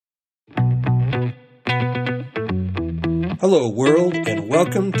Hello, world, and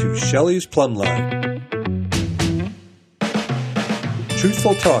welcome to Shelley's Plumbline.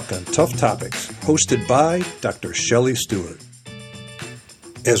 Truthful talk on tough topics, hosted by Dr. Shelley Stewart.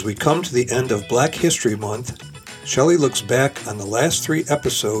 As we come to the end of Black History Month, Shelley looks back on the last 3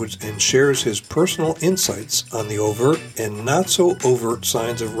 episodes and shares his personal insights on the overt and not so overt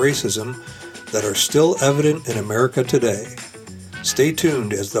signs of racism that are still evident in America today. Stay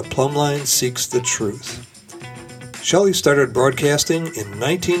tuned as the Plumbline seeks the truth. Shelley started broadcasting in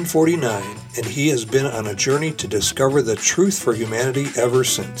 1949, and he has been on a journey to discover the truth for humanity ever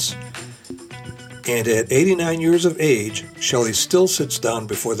since. And at 89 years of age, Shelley still sits down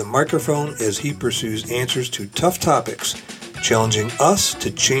before the microphone as he pursues answers to tough topics, challenging us to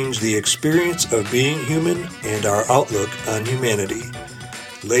change the experience of being human and our outlook on humanity.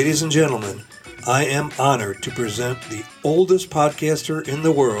 Ladies and gentlemen, I am honored to present the oldest podcaster in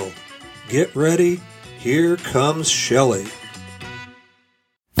the world. Get ready, here comes Shelley.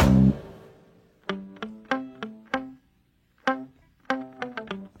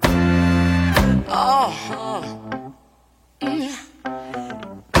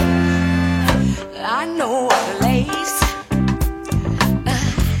 I know a place.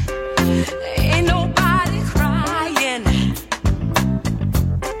 Ain't nobody crying.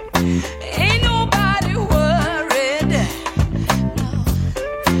 Ain't nobody worried. No.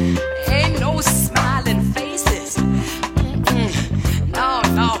 Ain't no smiling faces. No,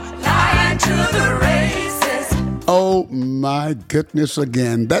 lying to the races. Oh my goodness!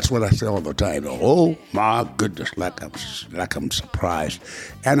 Again, that's what I say all the time. Oh my goodness! Like I'm surprised,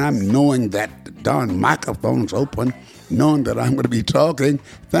 and I'm knowing that the darn microphone's open, knowing that I'm going to be talking.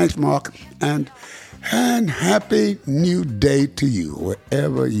 Thanks, Mark, and happy new day to you,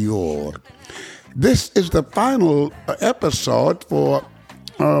 wherever you're. This is the final episode for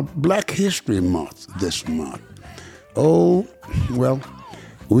Black History Month this month. Oh well,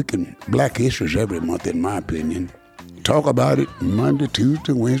 Black History's every month, in my opinion. Talk about it Monday,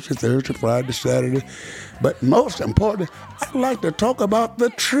 Tuesday, Wednesday, Thursday, Friday, Saturday. But most importantly, I'd like to talk about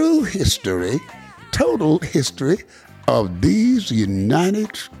the true history, total history of these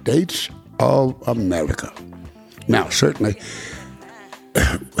United States of America. Now, certainly,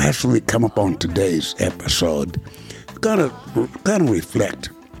 as we come up on today's episode, gonna reflect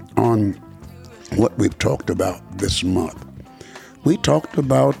on what we've talked about this month. We talked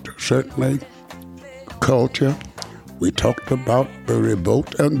about, certainly, culture. We talked about the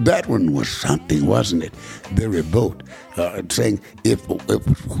revolt, and that one was something, wasn't it? The revolt, saying if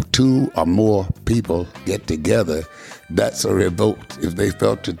 2 or more people get together, that's a revolt. If they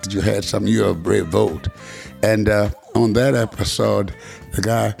felt that you had something, you're a revolt. And on that episode, the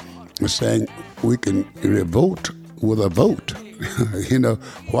guy was saying we can revolt with a vote.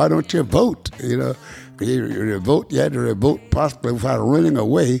 Why don't you vote? You revolt, you had to revolt possibly without running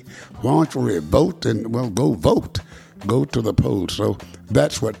away. Why don't you revolt and, go vote? Go to the polls. So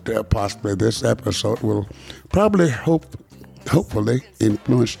that's what possibly this episode will probably hopefully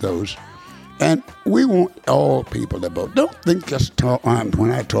influence those. And we want all people to vote. Don't think when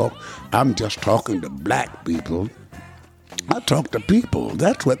I talk, I'm just talking to black people. I talk to people.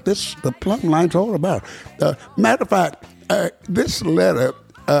 That's what the Plumbline's all about. Matter of fact, this letter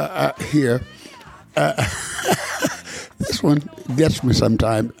here, this one gets me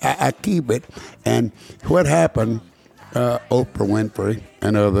sometimes. I keep it. And what happened, Oprah Winfrey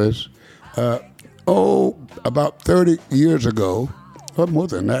and others, about 30 years ago, or more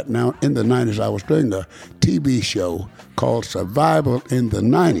than that now, in the 90s, I was doing a TV show called Survival in the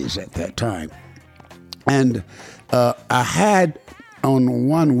 90s at that time. And I had, on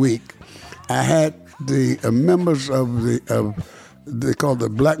one week, I had the members of they called the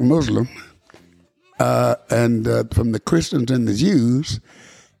Black Muslim, and from the Christians and the Jews,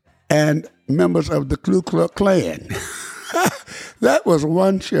 and members of the Ku Klux Klan. That was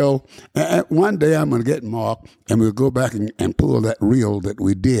one show. And one day I'm going to get Mark, and we'll go back and pull that reel that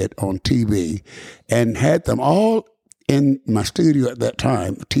we did on TV, and had them all in my studio at that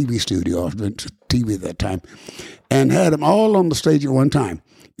time, TV studio, I was doing TV at that time, and had them all on the stage at one time.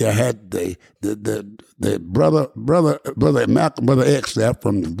 You had the brother Malcolm, brother X there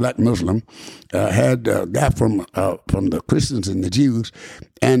from the Black Muslim, had a guy from the Christians and the Jews,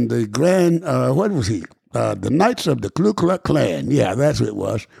 and the grand what was he? The Knights of the Ku Klux Klan. Yeah, that's what it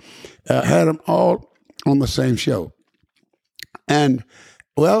was. Had them all on the same show, and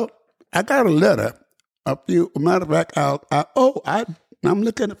I got a letter. Matter of fact, I'm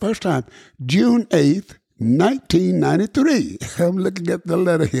looking at it first time, June 8th. 1993. I'm looking at the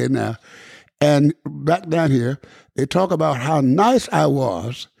letter here now. And back down here, they talk about how nice I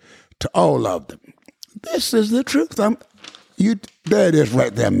was to all of them. This is the truth. there it is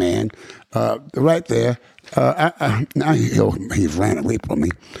right there, man. Right there. Now he's ran away from me.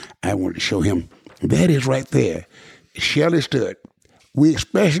 I wanted to show him. That is right there. Shelley Stewart. We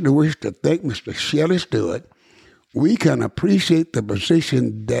especially wish to thank Mr. Shelley Stewart. We can appreciate the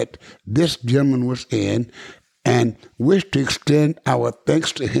position that this gentleman was in and wish to extend our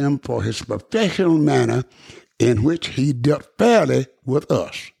thanks to him for his professional manner in which he dealt fairly with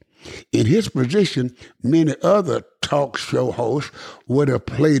us. In his position, many other talk show hosts would have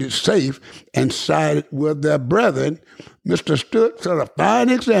played it safe and sided with their brethren. Mr. Stewart set a fine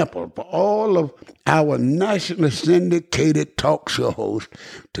example for all of our nationally syndicated talk show hosts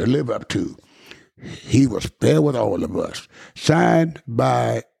to live up to. He was fair with all of us. Signed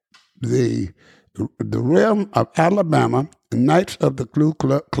by the realm of Alabama, Knights of the Ku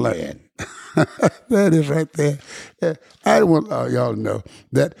Klux Klan. That is right there. I want y'all to know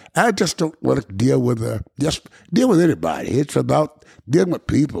that I just don't want to deal with anybody. It's about dealing with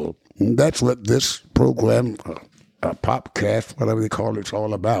people. And that's what this program, Popcast, whatever they call it, it's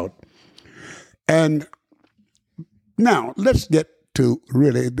all about. And now let's get to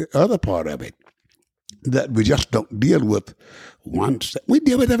really the other part of it, that we just don't deal with one. We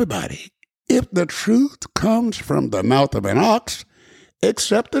deal with everybody. If the truth comes from the mouth of an ox,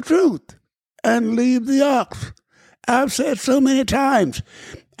 accept the truth and leave the ox. I've said so many times,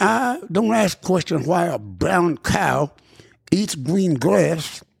 I don't ask the question why a brown cow eats green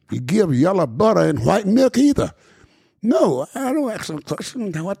grass. You give yellow butter and white milk either. No, I don't ask the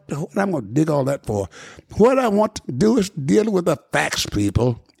question what I'm going to dig all that for. What I want to do is deal with the facts,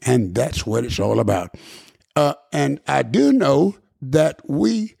 people, and that's what it's all about. And I do know that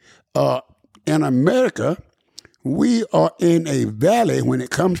we in America, we are in a valley when it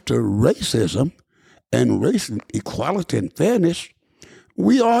comes to racism and race equality and fairness.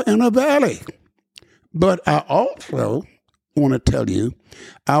 We are in a valley. But I also want to tell you,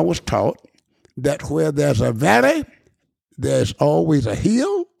 I was taught that where there's a valley, there's always a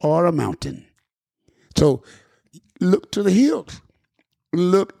hill or a mountain. So look to the hills.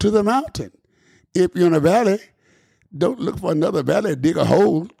 Look to the mountain. If you're in a valley, don't look for another valley, dig a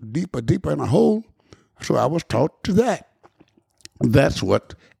hole, deeper in a hole. So I was taught to that. That's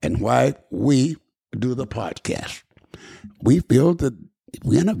what and why we do the podcast. We feel that if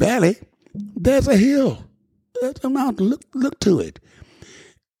we're in a valley, there's a hill, there's a mountain. Look to it.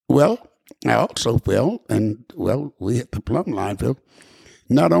 Well, I also feel, we at the Plumbline feel,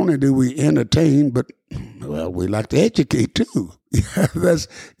 not only do we entertain, but we like to educate too.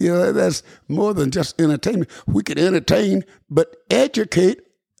 That's more than just entertainment. We can entertain, but educate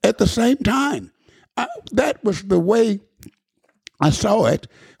at the same time. That was the way I saw it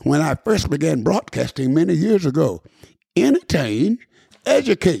when I first began broadcasting many years ago. Entertain,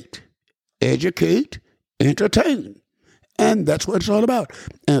 educate, entertain. And that's what it's all about.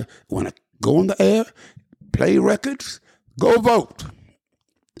 When I go on the air, play records, go vote.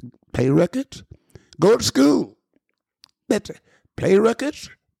 Play records, go to school. That's it. Play records,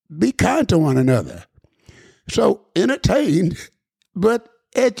 be kind to one another. So entertain, but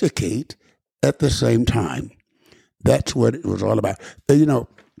educate at the same time. That's what it was all about.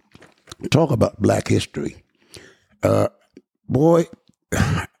 Talk about black history. Boy,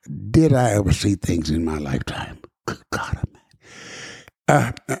 did I ever see things in my lifetime. Good God,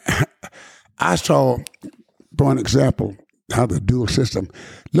 man. I saw, for an example, how the dual system,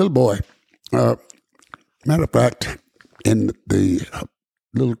 little boy, matter of fact, in the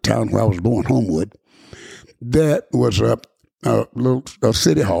little town where I was born, Homewood, there was a little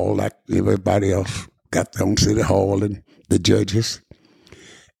city hall like everybody else got their own city hall and the judges.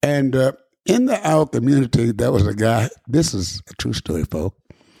 And in our community, there was a guy, this is a true story, folks.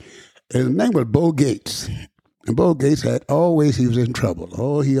 His name was Bo Gates. And Bo Gates he was in trouble.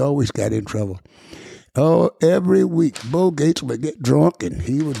 Oh, he always got in trouble. Oh, every week, Bo Gates would get drunk and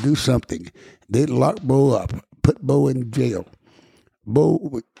he would do something. They'd lock Bo up, put Bo in jail. Bo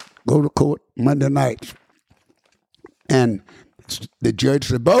would go to court Monday nights. And the judge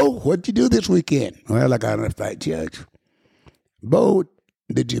said, Bo, what'd you do this weekend? Well, I got in a fight, Judge. Bo,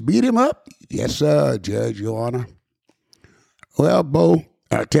 did you beat him up? Yes, sir, Judge, Your Honor. Well, Bo,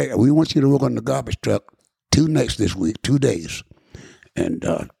 I tell you, we want you to work on the garbage truck 2 nights this week, 2 days. And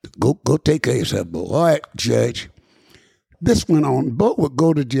go take care of yourself, Bo. All right, Judge. This went on. Bo would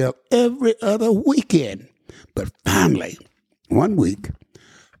go to jail every other weekend. But finally, one week,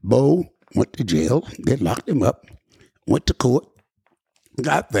 Bo went to jail. They locked him up, went to court,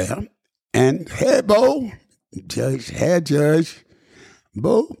 got there, and hey, Bo, Judge,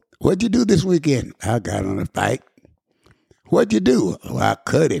 Bo, what'd you do this weekend? I got in a fight. What'd you do? Oh, I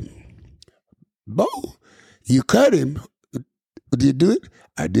cut him. Bo, you cut him? Did you do it?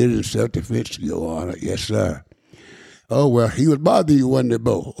 I did it in self-defense, Your Honor. Yes, sir. Oh, well, he was bothering you, wasn't it,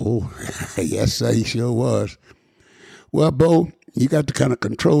 Bo? Oh, yes, sir, he sure was. Well, Bo, you got to kind of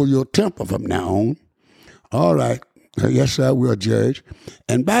control your temper from now on. All right. Yes, sir, I will, Judge.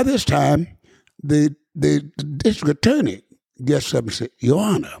 And by this time, the district attorney gets up and said, Your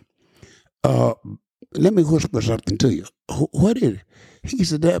Honor, let me whisper something to you. What is it? He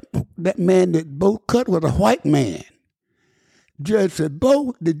said, that man that Bo cut was a white man. Judge said,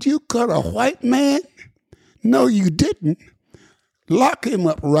 Bo, did you cut a white man? No, you didn't. Lock him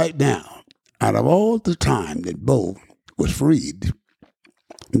up right now. Out of all the time that Bo was freed,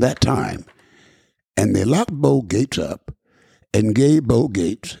 that time, and they locked Bo Gates up and gave Bo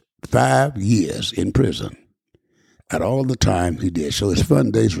Gates 5 years in prison. At all the time he did. So his fun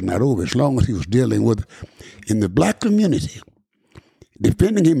days were not over as long as he was dealing with, in the black community,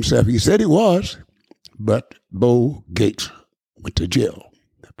 defending himself. He said he was, but Bo Gates went to jail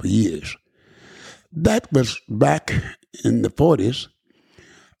for years. That was back in the 40s.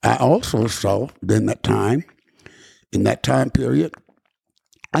 I also saw in that time period,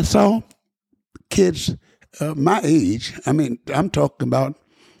 I saw kids my age. I mean, I'm talking about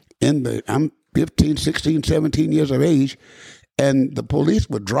I'm 15, 16, 17 years of age, and the police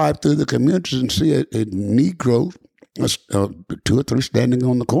would drive through the communities and see a Negro, 2 or 3 standing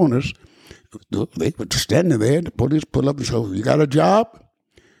on the corners. They were standing there, and the police pull up and say, You got a job?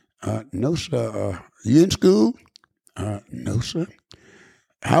 No, sir. You in school? No, sir.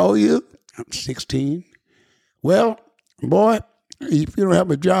 How old are you? I'm 16. Well, boy, if you don't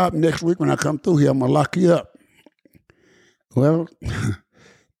have a job next week when I come through here, I'm going to lock you up. Well,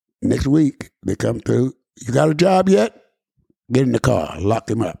 next week they come through. You got a job yet? Get in the car, lock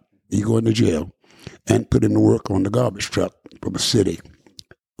him up. You go into jail and put him to work on the garbage truck for the city,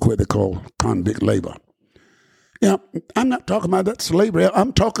 where they call convict labor. Yeah, I'm not talking about that slavery.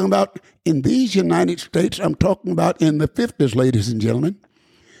 I'm talking about in these United States, I'm talking about in the 50s, ladies and gentlemen.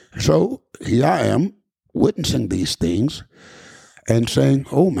 So here I am witnessing these things and saying,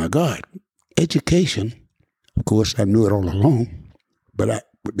 oh my God, education, of course I knew it all along, but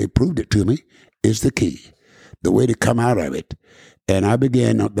they proved it to me, is the key, the way to come out of it. And I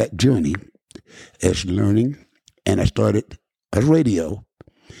began on that journey as learning, and I started a radio.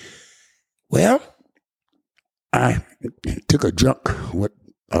 Well, I took a junk with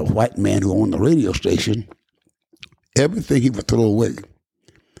a white man who owned the radio station. Everything he would throw away,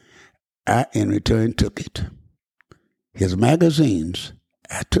 I, in return, took it. His magazines,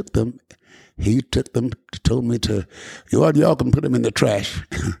 I took them. He took them, told me to, y'all can put them in the trash.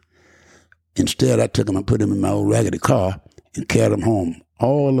 Instead, I took them and put them in my old raggedy car and carried them home.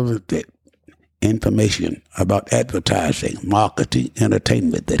 All of the information about advertising, marketing,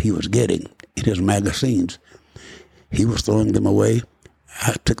 entertainment that he was getting in his magazines, he was throwing them away.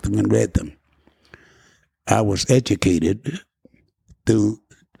 I took them and read them. I was educated through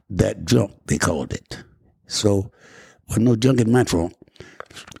that junk, they called it. So, well, no junk in my trunk.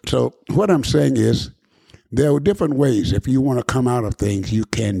 So what I'm saying is there are different ways. If you want to come out of things, you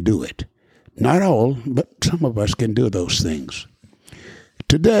can do it. Not all, but some of us can do those things.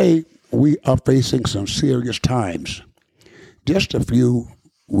 Today, we are facing some serious times. Just a few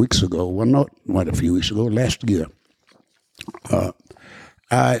weeks ago, well, not a few weeks ago, last year,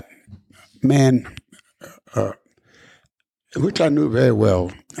 which I knew very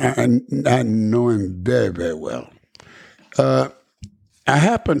well, and I know him very, very well. I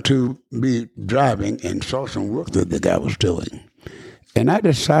happened to be driving and saw some work that the guy was doing. And I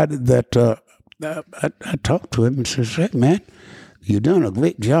decided that I talked to him and said, hey, man, you're doing a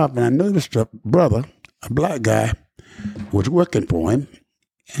great job. And I noticed a brother, a black guy, was working for him.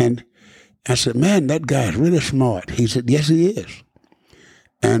 And I said, man, that guy is really smart. He said, yes, he is.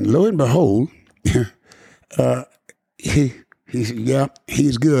 And lo and behold, he said, yeah,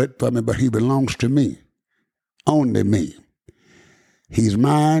 he's good for me, but he belongs to me, only me. He's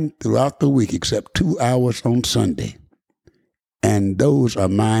mine throughout the week except 2 hours on Sunday. And those are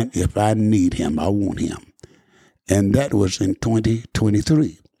mine if I need him, I want him. And that was in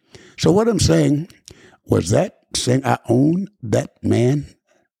 2023. So what I'm saying was that saying I own that man.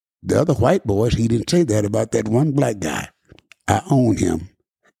 The other white boys, he didn't say that about that one black guy. I own him,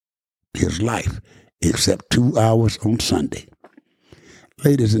 his life, except 2 hours on Sunday.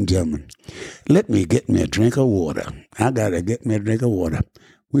 Ladies and gentlemen, let me get me a drink of water. I got to get me a drink of water.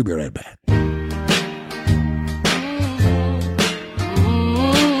 We'll be right back.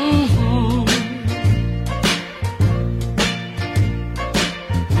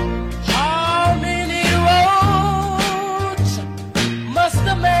 How many roads must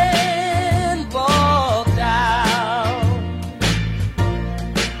a man walk down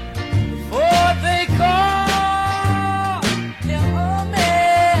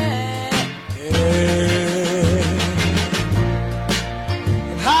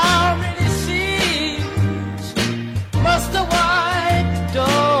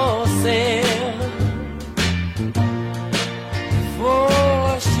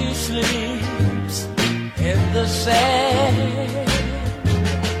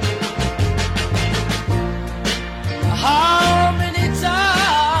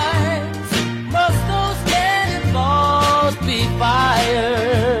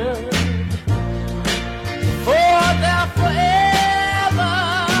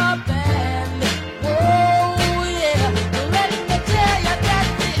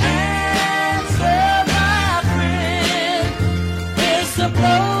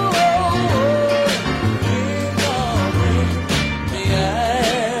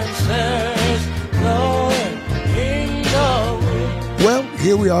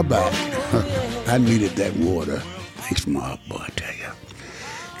here we are back. I needed that water. Thanks, Mark, boy, I tell you.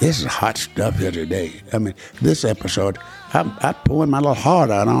 This is hot stuff here today. I mean, this episode, I'm pouring my little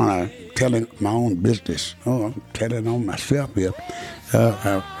heart out on her, telling my own business. Oh, I'm telling on myself here.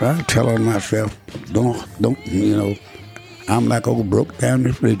 I'm telling myself, don't, I'm like old broke down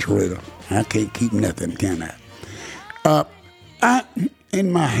refrigerator. I can't keep nothing, can I?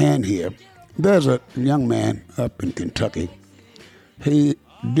 In my hand here, there's a young man up in Kentucky. He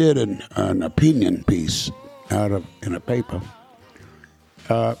did an opinion piece in a paper,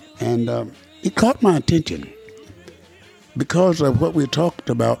 and it caught my attention because of what we talked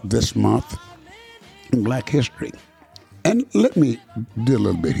about this month in Black History. And let me do a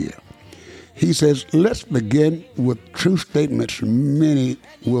little bit here. He says, let's begin with true statements many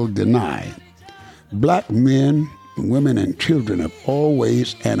will deny. Black men, women, and children have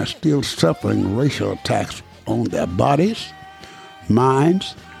always and are still suffering racial attacks on their bodies,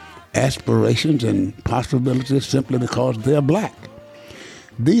 minds, aspirations, and possibilities simply because they're black.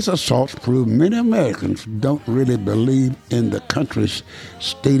 These assaults prove many Americans don't really believe in the country's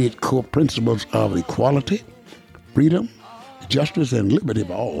stated core principles of equality, freedom, justice, and liberty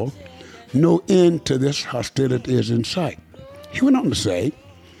for all. No end to this hostility is in sight. He went on to say,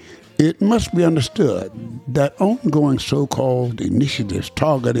 it must be understood that ongoing so-called initiatives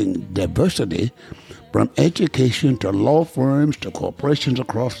targeting diversity, from education to law firms to corporations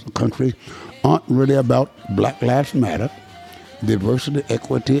across the country, aren't really about Black Lives Matter, diversity,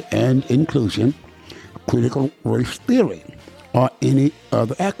 equity, and inclusion, critical race theory, or any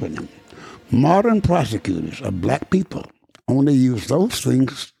other acronym. Modern prosecutors of black people only use those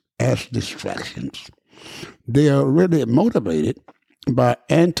things as distractions. They are really motivated by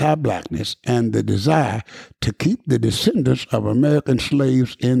anti-blackness and the desire to keep the descendants of American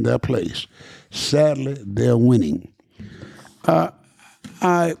slaves in their place. Sadly, they're winning.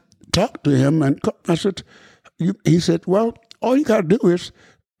 I talked to him and I said, he said, well, all you got to do is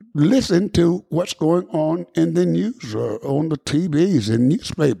listen to what's going on in the news or on the TVs and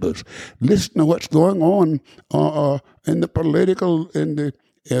newspapers. Listen to what's going on in the political, in the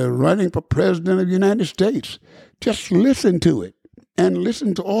running for president of the United States. Just listen to it and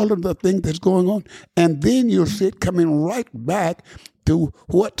listen to all of the things that's going on. And then you'll see it coming right back to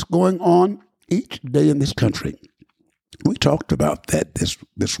what's going on each day in this country. We talked about that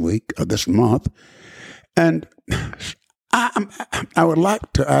this week or this month. And I would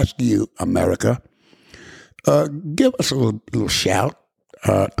like to ask you, America, give us a little shout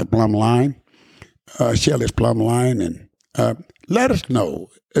to Plumbline, Shelley's Plumbline, and let us know,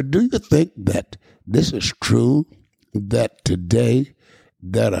 do you think that this is true, that today,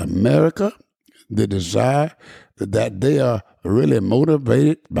 that America, the desire, that they are really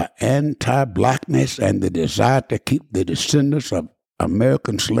motivated by anti-blackness and the desire to keep the descendants of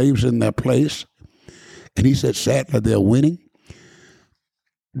American slaves in their place? And he said, sadly, they're winning.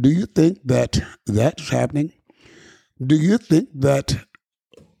 Do you think that that's happening? Do you think that,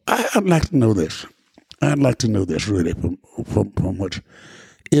 I'd like to know this. I'd like to know this really from what,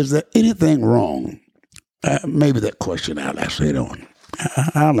 is there anything wrong? Maybe that question I'll ask later on.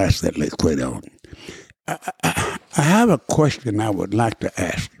 I'll ask that later on. I have a question I would like to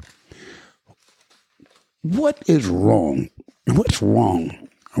ask. What is wrong? What's wrong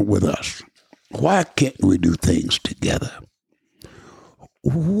with us? Why can't we do things together?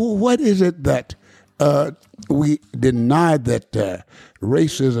 What is it that we deny that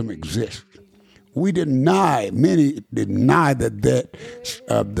racism exists? We many deny that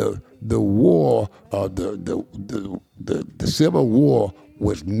the war, the Civil War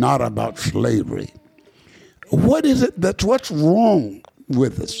was not about slavery. What is it what's wrong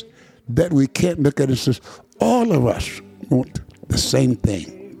with us that we can't look at it and say, all of us want the same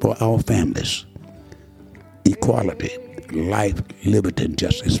thing for our families? Equality, life, liberty, and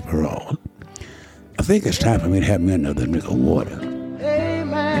justice for all. I think it's time for me to have me another drink of water.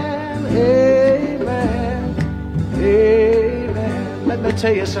 Amen, amen, amen. Let me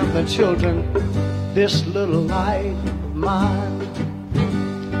tell you something, children. This little light of mine,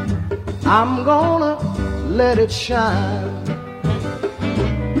 I'm gonna let it shine.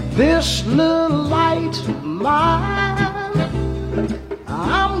 This little light of mine,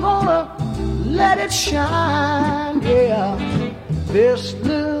 I'm gonna let it shine, yeah. This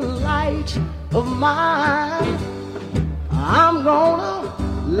little light of mine, I'm gonna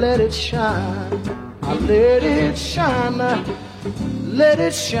let it shine. I let it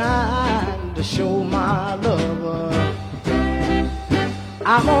shine to show my love.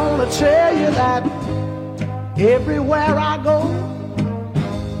 I'm gonna tell you that everywhere I go,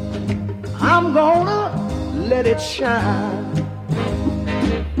 I'm gonna let it shine.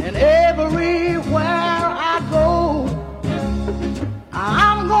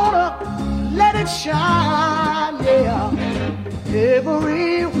 shine, yeah.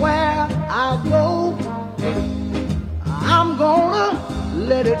 Everywhere I go, I'm gonna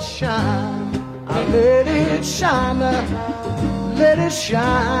let it shine. I let it shine, let it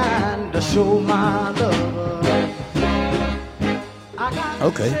shine to show my love.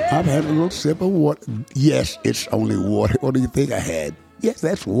 Okay, I've had a little sip of water. Yes, it's only water. What do you think I had? Yes,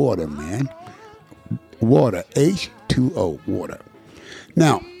 that's water, man. Water, H2O, water.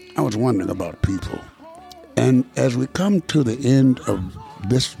 Now, I was wondering about people. And as we come to the end of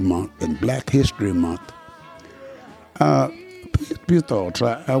this month, in Black History Month, few thoughts.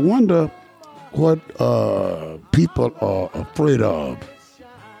 I wonder what people are afraid of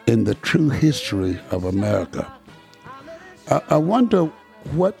in the true history of America. I wonder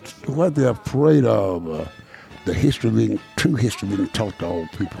what they're afraid of, the true history being taught to all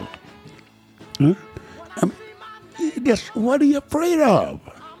people. Huh? Just what are you afraid of?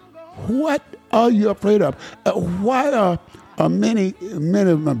 What are you afraid of? Why are many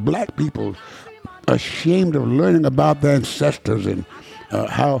of the black people ashamed of learning about their ancestors and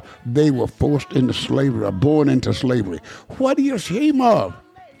how they were forced into slavery or born into slavery? What are you ashamed of?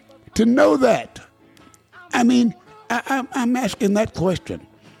 To know that. I mean, I'm asking that question.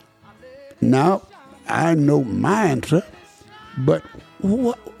 Now, I know my answer, but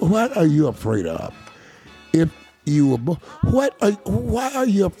what are you afraid of? If you were born, why are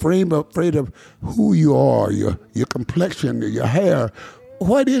you afraid of who you are, your complexion, your hair?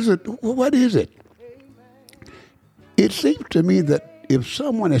 What is it? What is it? It seems to me that if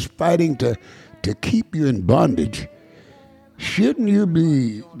someone is fighting to keep you in bondage, shouldn't you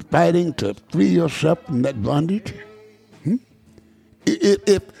be fighting to free yourself from that bondage?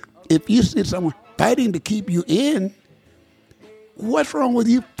 If you see someone fighting to keep you in, what's wrong with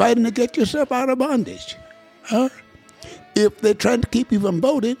you fighting to get yourself out of bondage? Huh? If they're trying to keep you from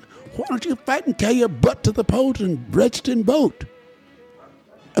voting, why don't you fight and carry your butt to the polls and register and vote?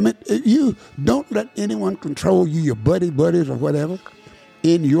 I mean, you don't let anyone control you, your buddies or whatever,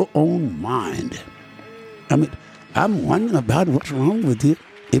 in your own mind. I mean, I'm wondering about what's wrong with you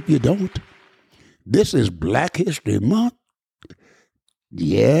if you don't. This is Black History Month.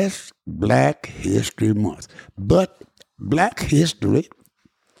 Yes, Black History Month. But Black history,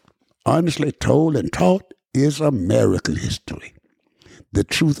 honestly told and taught, is American history. The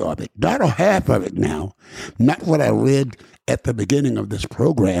truth of it. Not a half of it now. Not what I read at the beginning of this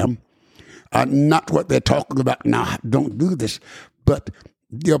program. Not what they're talking about now. Don't do this. But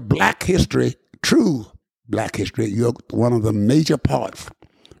your black history, true black history, you're one of the major parts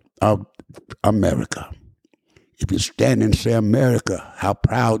of America. If you stand and say America, how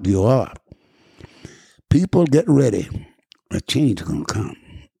proud you are. People, get ready. A change is going to come.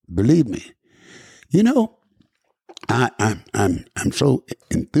 Believe me. You know, I'm so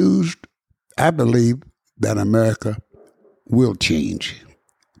enthused. I believe that America will change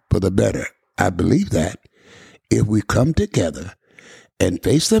for the better. I believe that if we come together and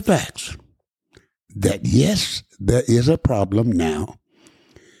face the facts that, yes, there is a problem now,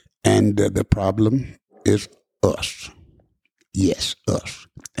 and the problem is us. Yes, us.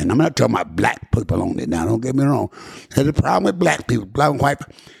 And I'm not talking about black people only now, don't get me wrong. There's a problem with black people, black and white.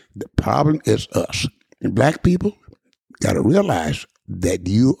 The problem is us. And black people got to realize that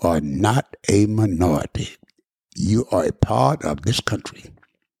you are not a minority. You are a part of this country.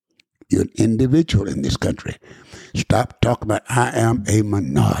 You're an individual in this country. Stop talking about, I am a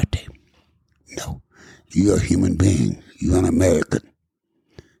minority. No, you're a human being. You're an American.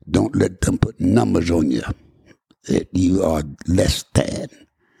 Don't let them put numbers on you that you are less than.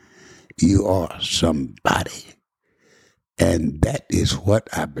 You are somebody. And that is what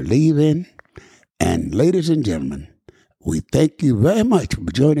I believe in. And ladies and gentlemen, we thank you very much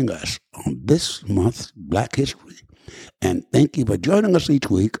for joining us on this month's Black History. And thank you for joining us each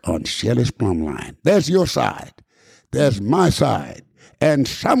week on Shelley's Plumbline. There's your side. There's my side. And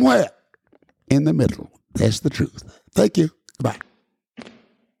somewhere in the middle, there's the truth. Thank you. Goodbye.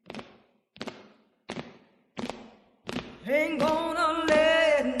 Ain't gonna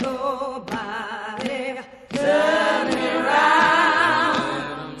let nobody turn me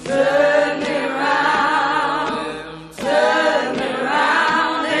round, turn me round, turn me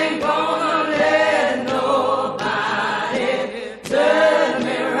round. Ain't gonna let nobody turn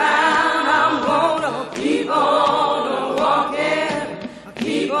me round. I'm gonna keep on walking,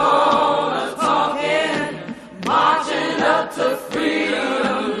 keep on talking, marching up to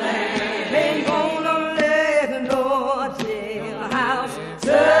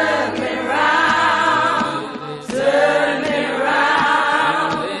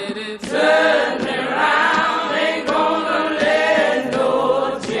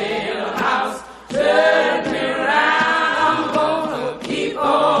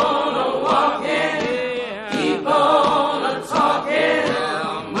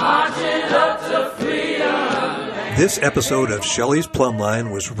This episode of Shelley's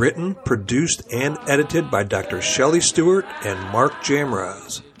Plumbline was written, produced, and edited by Dr. Shelley Stewart and Mark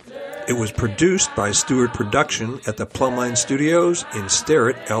Jamraz. It was produced by Stewart Production at the Plumbline Studios in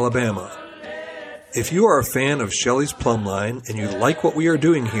Sterrett, Alabama. If you are a fan of Shelley's Plumbline and you like what we are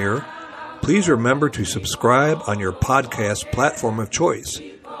doing here, please remember to subscribe on your podcast platform of choice.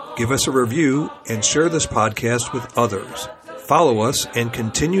 Give us a review and share this podcast with others. Follow us and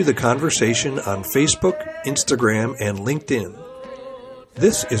continue the conversation on Facebook, Instagram, and LinkedIn.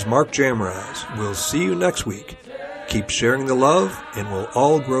 This is Mark Jamraz. We'll see you next week. Keep sharing the love, and we'll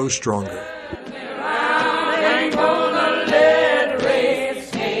all grow stronger.